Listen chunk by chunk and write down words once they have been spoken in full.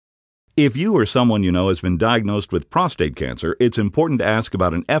If you or someone you know has been diagnosed with prostate cancer, it's important to ask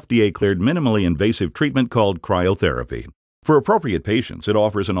about an FDA-cleared minimally invasive treatment called cryotherapy. For appropriate patients, it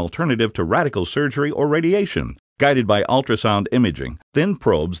offers an alternative to radical surgery or radiation. Guided by ultrasound imaging, thin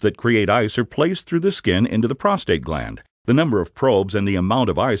probes that create ice are placed through the skin into the prostate gland. The number of probes and the amount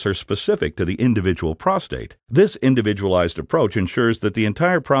of ice are specific to the individual prostate. This individualized approach ensures that the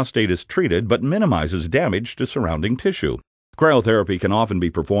entire prostate is treated but minimizes damage to surrounding tissue. Cryotherapy can often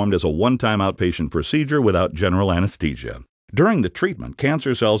be performed as a one-time outpatient procedure without general anesthesia. During the treatment,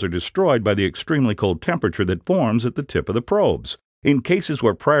 cancer cells are destroyed by the extremely cold temperature that forms at the tip of the probes. In cases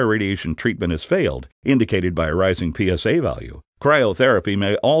where prior radiation treatment has failed, indicated by a rising PSA value, cryotherapy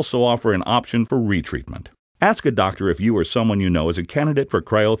may also offer an option for retreatment. Ask a doctor if you or someone you know is a candidate for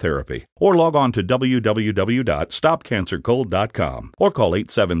cryotherapy, or log on to www.stopcancercold.com or call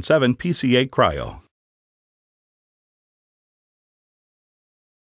 877-PCA-CRYO.